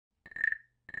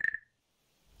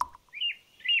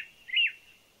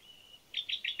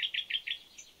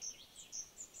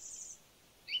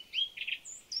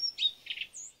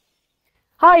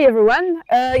Hi everyone,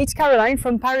 it's Caroline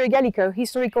from Pario Gallico,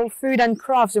 Historical Food and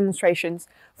Crafts Demonstrations.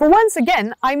 For once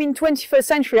again, I'm in 21st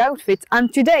century outfit,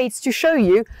 and today it's to show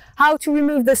you how to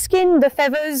remove the skin, the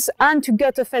feathers and to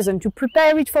gut a pheasant, to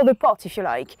prepare it for the pot if you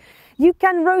like. You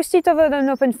can roast it over an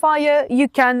open fire, you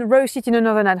can roast it in an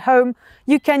oven at home,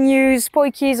 you can use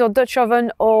pokies or Dutch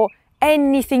oven or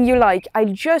anything you like.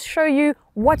 I'll just show you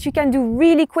what you can do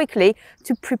really quickly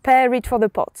to prepare it for the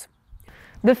pot.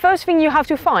 The first thing you have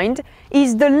to find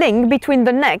is the link between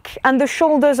the neck and the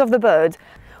shoulders of the bird.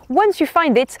 Once you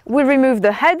find it, we'll remove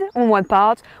the head on one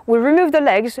part, we'll remove the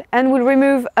legs and we'll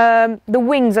remove the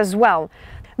wings as well.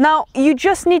 Now you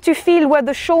just need to feel where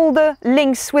the shoulder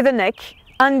links with the neck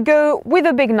and go with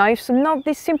a big knife, so not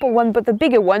this simple one but the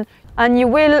bigger one, and you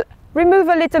will remove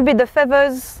a little bit the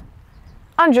feathers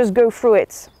and just go through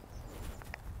it.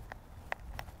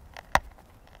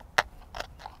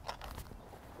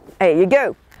 There you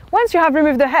go. Once you have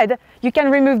removed the head, you can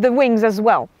remove the wings as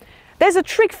well. There's a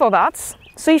trick for that.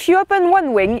 So if you open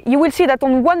one wing, you will see that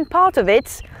on one part of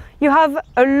it, you have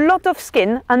a lot of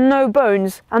skin and no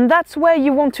bones. And that's where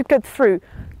you want to cut through.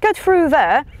 Cut through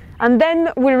there, and then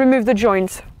we'll remove the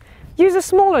joint. Use a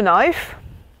smaller knife,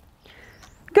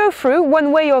 go through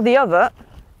one way or the other.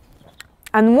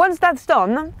 And once that's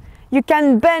done, you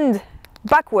can bend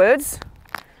backwards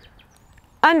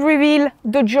and reveal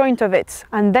the joint of it,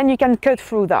 and then you can cut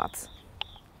through that.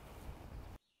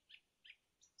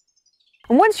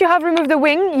 And once you have removed the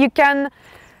wing, you can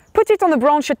put it on a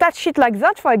branch, attach it like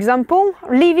that, for example,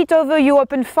 leave it over your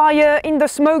open fire in the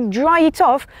smoke, dry it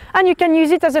off, and you can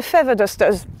use it as a feather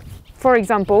duster, for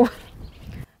example.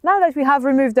 Now that we have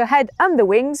removed the head and the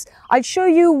wings, I'll show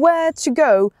you where to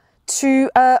go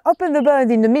to open the bird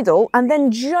in the middle and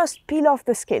then just peel off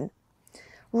the skin.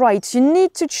 Right, you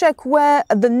need to check where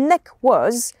the neck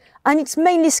was, and it's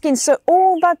mainly skin, so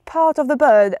all that part of the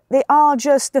bird, they are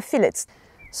just the fillets.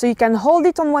 So you can hold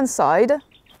it on one side,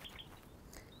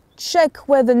 check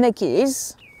where the neck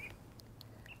is,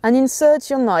 and insert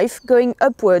your knife going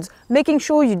upwards, making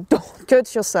sure you don't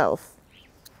cut yourself.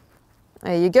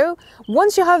 There you go.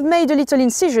 Once you have made a little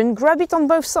incision, grab it on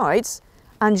both sides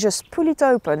and just pull it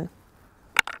open.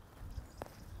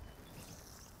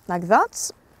 Like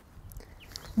that.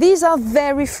 These are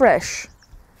very fresh,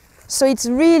 so it's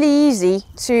really easy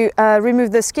to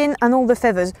remove the skin and all the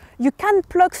feathers. You can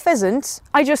pluck pheasants,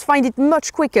 I just find it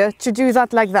much quicker to do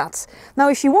that like that. Now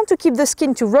if you want to keep the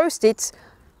skin to roast it,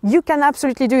 you can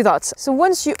absolutely do that. So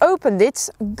once you opened it,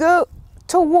 go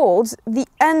towards the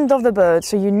end of the bird,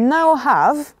 so you now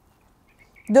have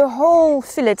the whole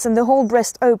fillets and the whole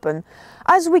breast open.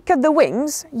 As we cut the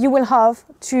wings, you will have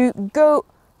to go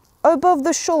above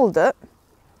the shoulder.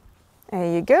 There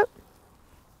you go.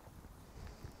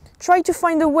 Try to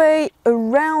find a way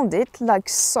around it, like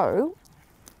so.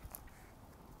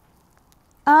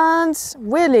 And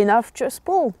weirdly enough, just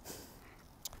pull.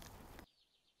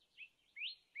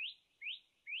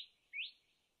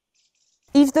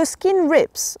 If the skin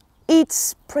rips,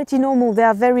 it's pretty normal. They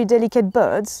are very delicate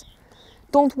birds.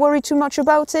 Don't worry too much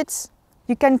about it.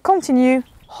 You can continue.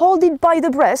 Hold it by the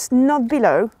breast, not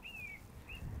below.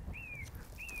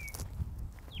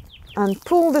 And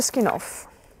pull the skin off.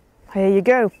 Here you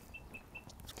go.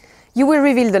 You will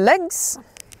reveal the legs.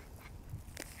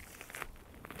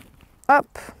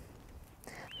 Up.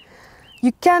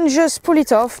 You can just pull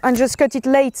it off and just cut it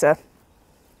later.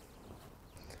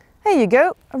 There you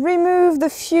go. Remove the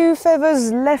few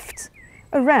feathers left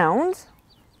around.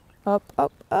 Up,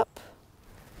 up, up.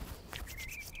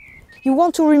 You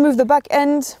want to remove the back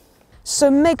end, so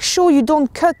make sure you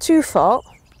don't cut too far.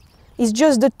 It's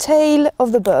just the tail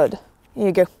of the bird. Here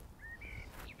you go.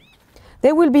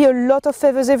 There will be a lot of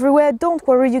feathers everywhere. Don't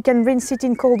worry, you can rinse it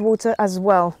in cold water as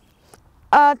well.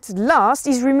 At last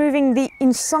is removing the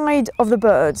inside of the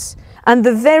birds. And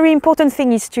the very important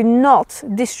thing is to not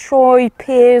destroy,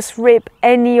 pierce, rip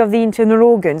any of the internal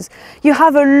organs. You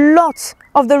have a lot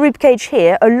of the rib cage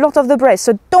here, a lot of the breast,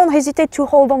 so don't hesitate to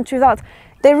hold on to that.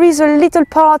 There is a little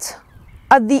part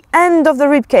at the end of the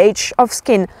rib cage of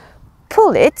skin.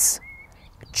 Pull it,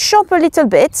 chop a little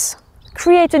bit,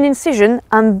 create an incision,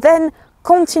 and then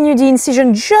continue the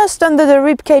incision just under the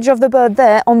rib cage of the bird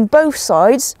there on both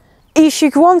sides. If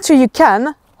you want to, you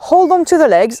can hold on to the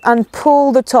legs and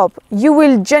pull the top. You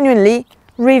will genuinely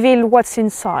reveal what's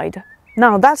inside.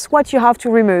 Now that's what you have to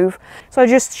remove. So I'll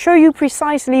just show you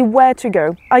precisely where to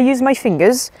go. I use my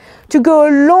fingers to go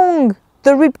along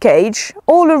the rib cage,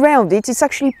 all around it. It's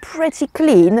actually pretty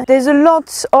clean. There's a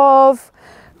lot of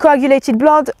coagulated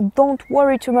blood. Don't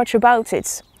worry too much about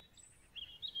it.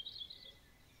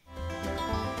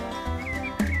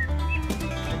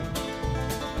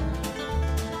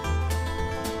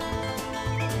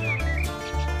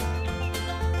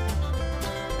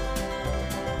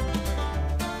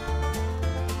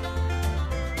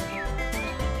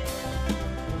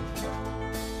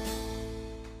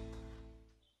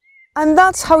 And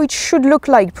that's how it should look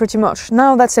like pretty much.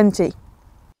 Now that's empty.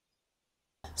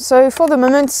 So for the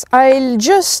moment, I'll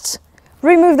just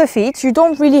remove the feet. You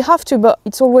don't really have to, but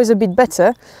it's always a bit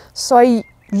better. So I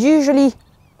usually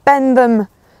bend them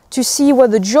to see where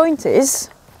the joint is.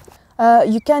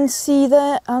 You can see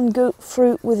there and go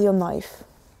through with your knife.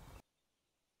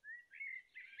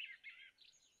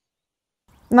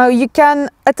 Now you can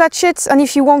attach it, and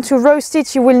if you want to roast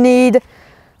it, you will need,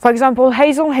 for example,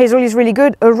 hazel. Hazel is really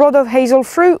good. A rod of hazel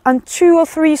through and 2 or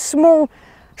 3 small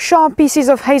sharp pieces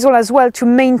of hazel as well to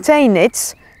maintain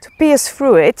it, to pierce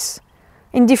through it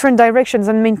in different directions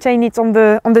and maintain it on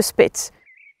the spit.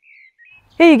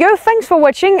 Here you go, thanks for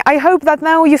watching. I hope that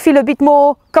now you feel a bit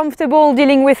more comfortable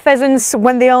dealing with pheasants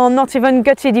when they are not even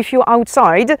gutted if you're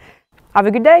outside. Have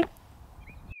a good day.